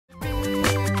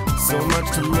so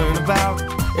much to learn about.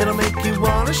 It'll make you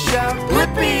wanna shout,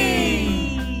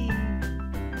 Blippi!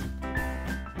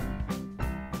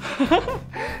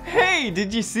 Hey,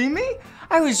 did you see me?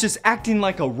 I was just acting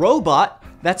like a robot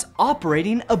that's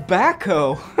operating a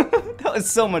backhoe. That was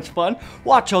so much fun.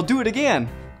 Watch, I'll do it again.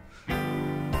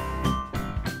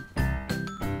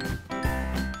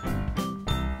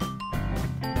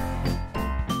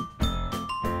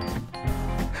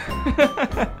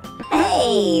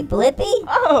 Hey, Blippi.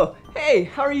 Oh, hey,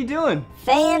 how are you doing?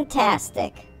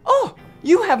 Fantastic. Oh,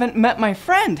 you haven't met my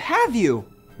friend, have you?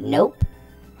 Nope.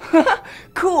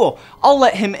 Cool, I'll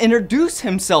let him introduce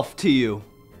himself to you.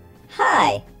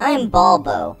 Hi, I'm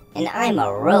Balbo, and I'm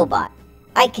a robot.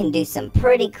 I can do some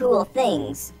pretty cool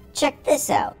things. Check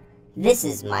this out. This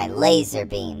is my laser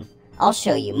beam. I'll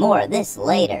show you more of this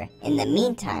later. In the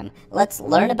meantime, let's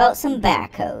learn about some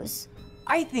backhoes.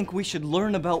 I think we should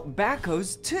learn about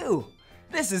backhoes too.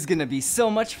 This is gonna be so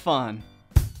much fun.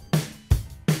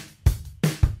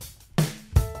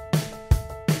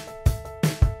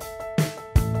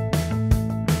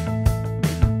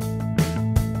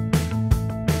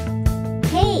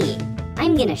 Hey,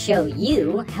 I'm gonna show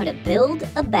you how to build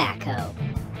a backhoe.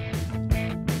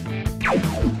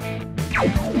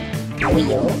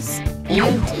 Wheels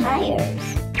and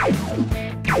tires.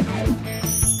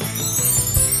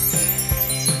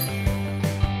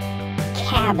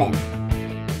 Cabin.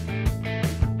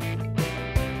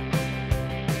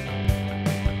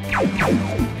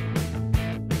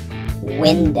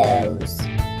 Windows.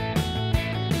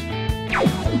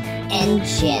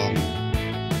 Engine.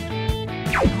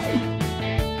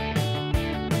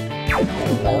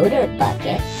 Loader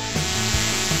bucket.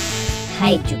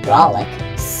 Hydraulic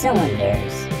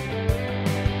cylinders.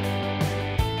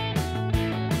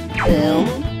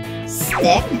 Boom.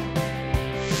 Stick.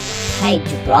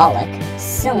 Hydraulic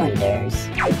cylinders.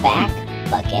 Back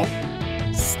bucket.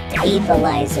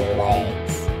 Stabilizer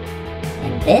legs.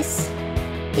 And this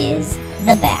is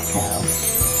the backhoe.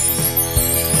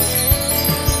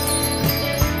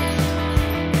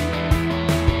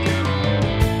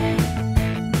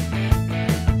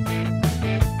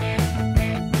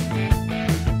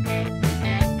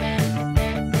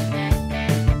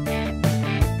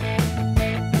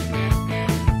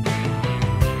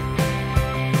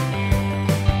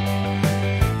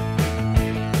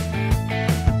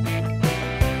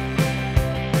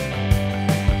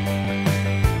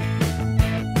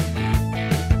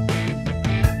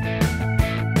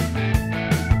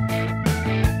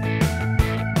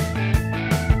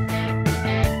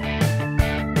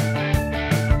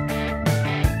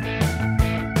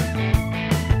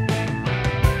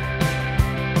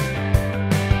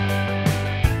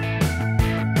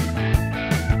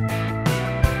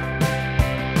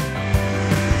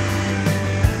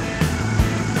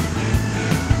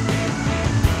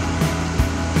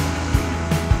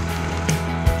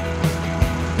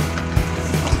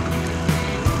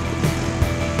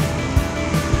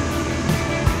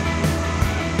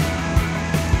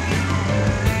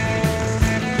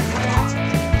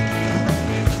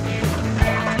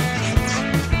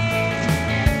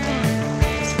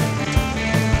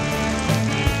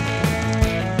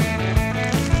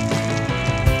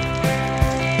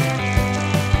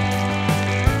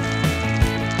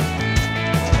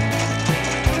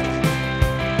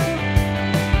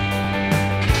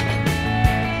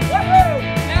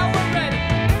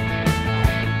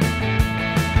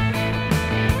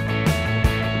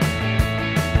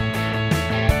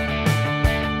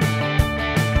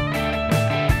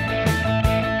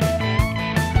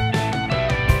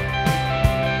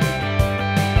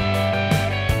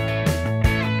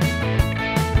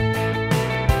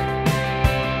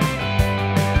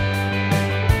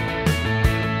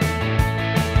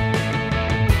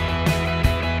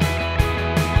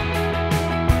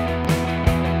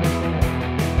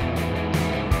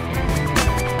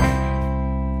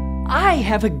 I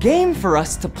have a game for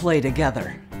us to play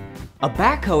together. A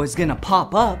backhoe is gonna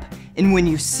pop up, and when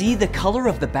you see the color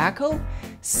of the backhoe,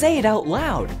 say it out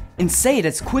loud and say it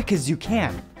as quick as you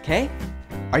can, okay?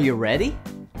 Are you ready?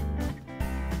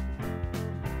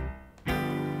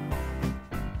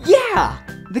 Yeah!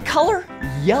 The color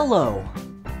yellow.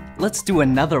 Let's do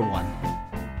another one.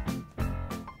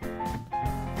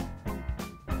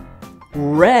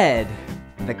 Red.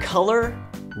 The color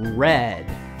red.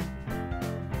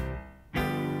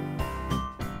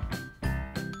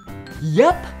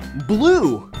 Yep,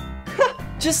 blue.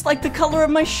 Just like the color of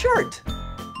my shirt.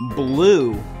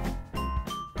 Blue.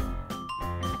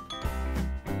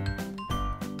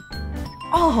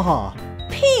 Aw,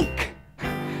 pink.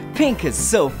 Pink is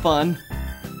so fun.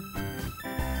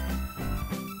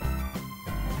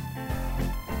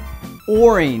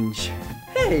 Orange.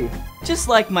 Hey, just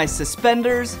like my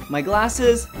suspenders, my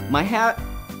glasses, my hat,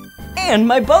 and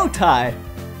my bow tie.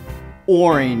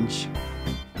 Orange.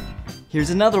 Here's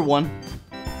another one.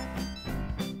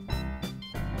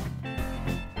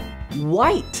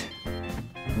 White.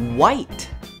 White.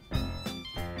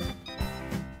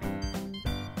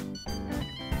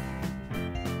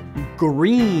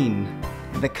 Green.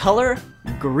 The color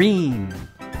green.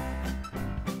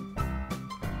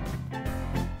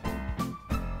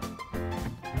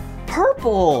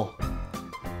 Purple.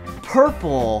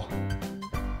 Purple.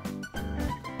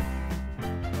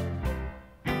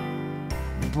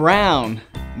 Brown.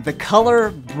 The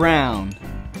color brown.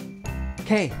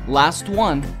 Okay, last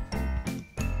one.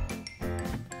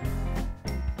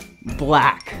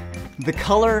 Black. The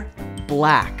color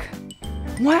black.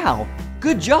 Wow,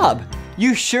 good job.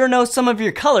 You sure know some of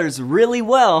your colors really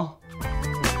well.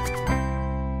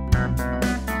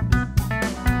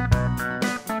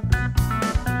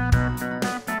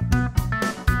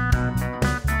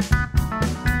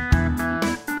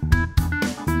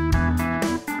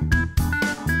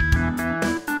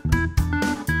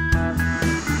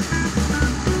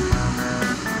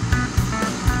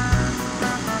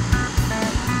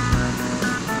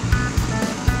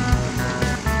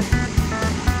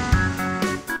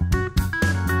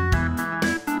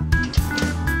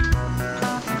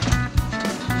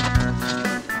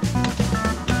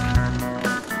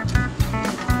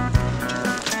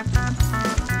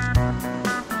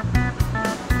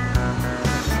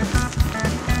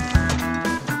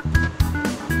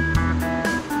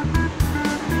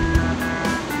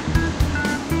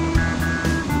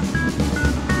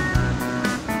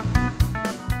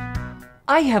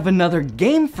 I have another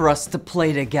game for us to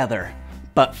play together.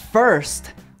 But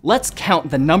first, let's count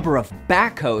the number of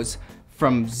backhoes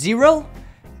from 0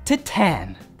 to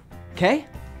 10. Okay?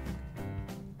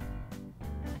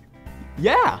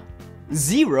 Yeah,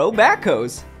 0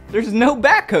 backhoes. There's no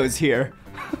backhoes here.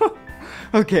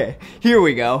 Okay, here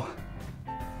we go.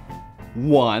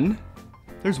 1.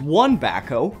 There's 1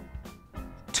 backhoe.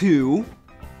 2.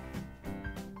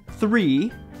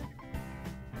 3.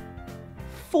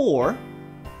 4.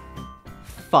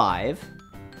 5,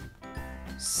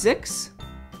 6,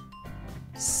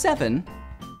 7,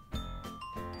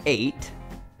 8,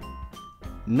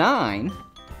 9,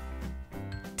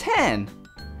 10.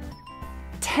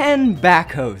 10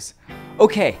 backhoes.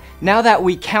 Okay, now that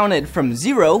we counted from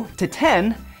 0 to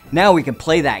 10, now we can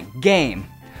play that game.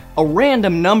 A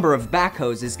random number of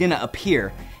backhoes is gonna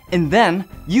appear, and then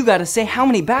you gotta say how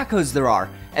many backhoes there are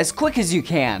as quick as you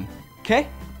can. Okay?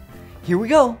 Here we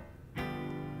go.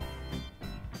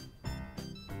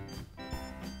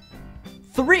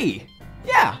 3.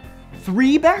 Yeah,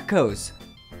 3 backhoes.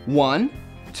 1,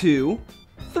 2,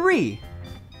 3.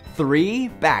 3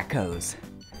 backhoes.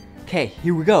 Okay,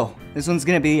 here we go. This one's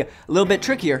gonna be a little bit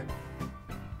trickier.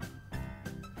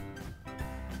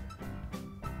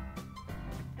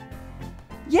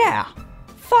 Yeah,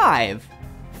 5.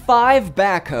 5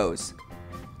 backhoes.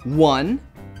 1,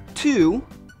 2,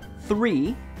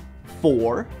 3,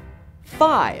 4,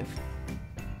 5.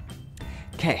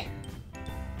 Okay.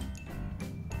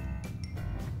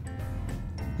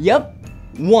 Yep,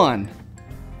 1.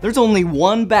 There's only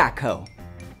 1 backhoe.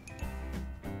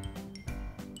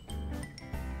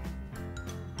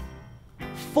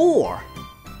 4.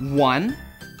 1,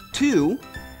 2,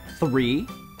 3,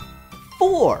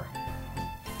 4.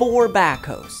 4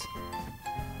 backhoes.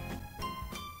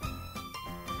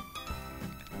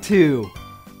 2.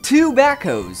 2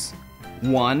 backhoes.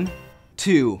 1,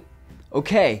 2.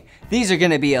 Okay, these are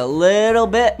gonna be a little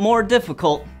bit more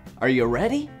difficult. Are you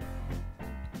ready?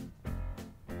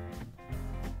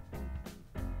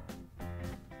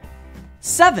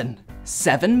 7.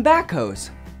 7 backhoes.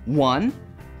 1,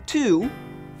 2,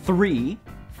 3,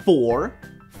 4,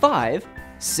 5,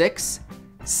 6,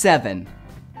 7.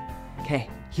 Okay,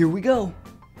 here we go.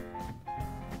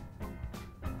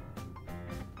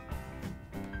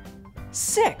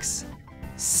 6.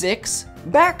 6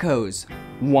 backhoes.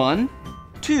 1,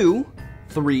 2,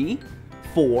 3,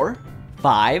 4,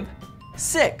 5,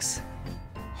 6.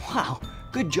 Wow,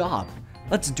 good job.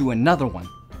 Let's do another one.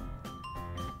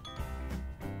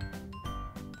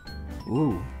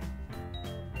 Ooh.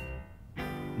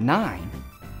 9.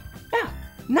 Yeah,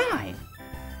 9.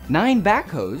 9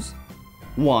 backhoes.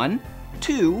 1,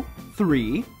 2,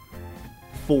 3,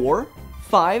 4,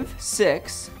 5,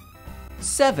 6,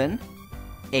 7,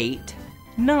 8,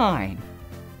 9.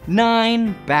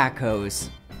 9 backhoes.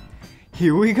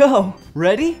 Here we go.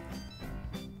 Ready?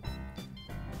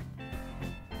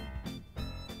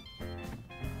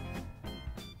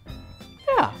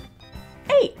 Yeah.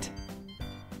 8.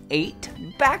 8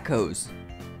 backhoes.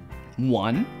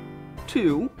 1,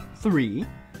 2, 3,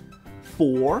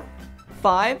 4,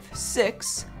 5,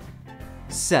 6,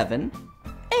 7,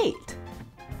 8.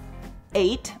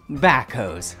 8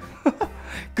 backhoes.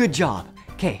 Good job.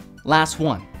 Okay, last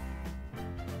one.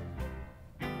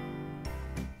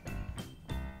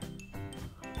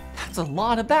 That's a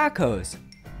lot of backhoes.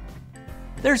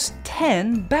 There's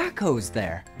 10 backhoes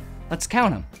there. Let's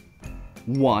count them.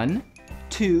 1,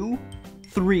 2,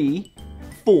 3,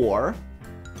 4,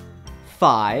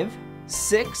 5,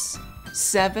 6,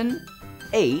 7,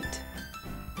 8,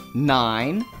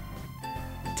 9,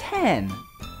 10.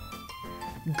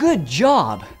 Good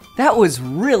job! That was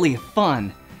really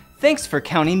fun. Thanks for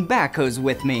counting backhoes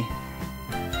with me.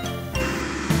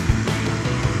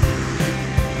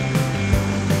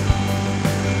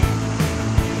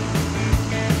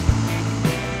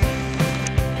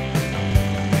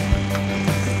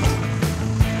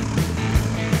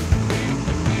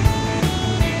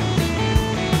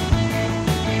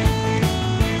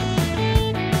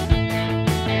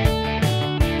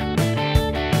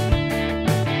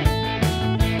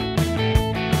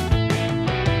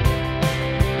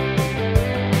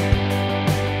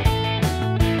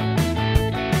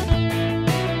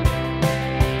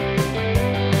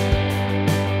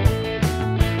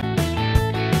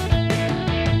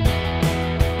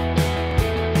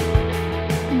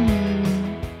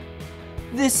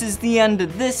 This is the end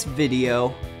of this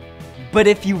video. But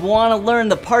if you want to learn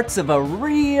the parts of a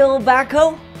real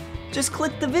backhoe, just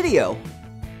click the video.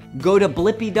 Go to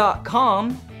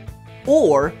blippi.com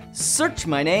or search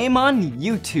my name on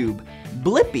YouTube,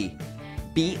 Blippi,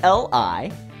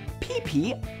 B-L-I-P-P-I.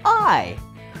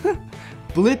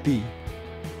 Blippi.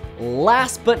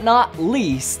 Last but not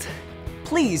least,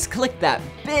 please click that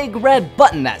big red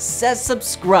button that says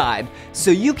subscribe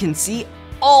so you can see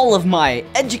all of my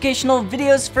educational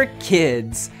videos for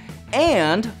kids.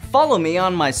 And follow me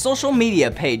on my social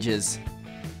media pages.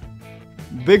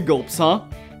 Big gulps, huh?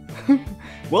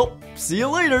 Well, see you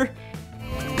later.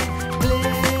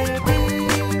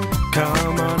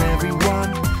 Come on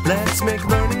everyone, let's make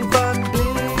learning fun.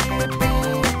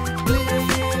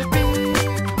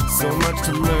 So much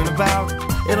to learn about,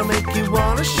 it'll make you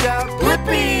wanna shout,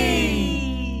 Blippi!